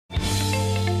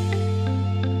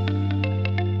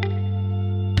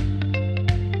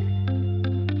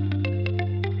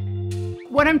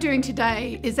What I'm doing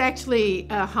today is actually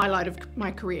a highlight of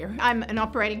my career. I'm an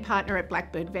operating partner at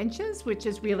Blackbird Ventures, which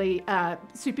is really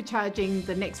supercharging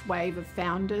the next wave of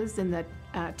founders in the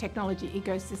technology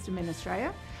ecosystem in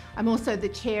Australia. I'm also the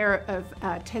chair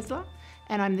of Tesla,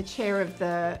 and I'm the chair of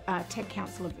the Tech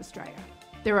Council of Australia.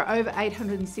 There are over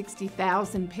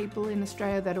 860,000 people in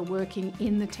Australia that are working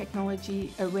in the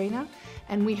technology arena,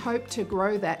 and we hope to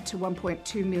grow that to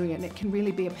 1.2 million. It can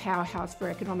really be a powerhouse for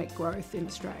economic growth in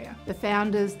Australia. The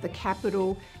founders, the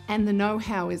capital, and the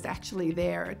know-how is actually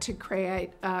there to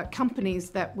create companies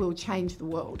that will change the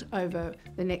world over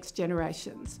the next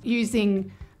generations.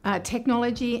 Using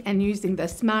technology and using the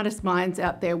smartest minds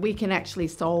out there, we can actually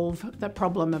solve the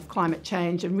problem of climate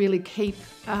change and really keep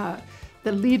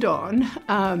the lid on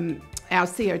our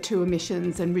CO2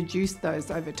 emissions and reduce those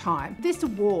over time. This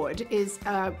award is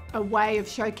a way of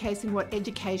showcasing what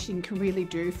education can really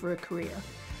do for a career.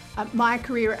 My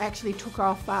career actually took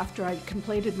off after I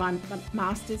completed my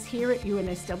Masters here at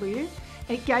UNSW.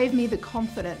 It gave me the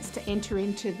confidence to enter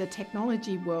into the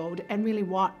technology world and really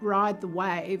ride the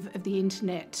wave of the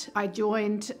internet. I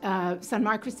joined Sun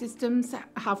Microsystems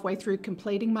halfway through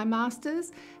completing my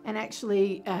Masters, and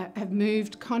actually have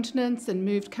moved continents and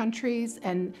moved countries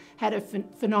and had a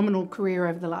phenomenal career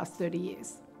over the last 30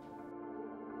 years.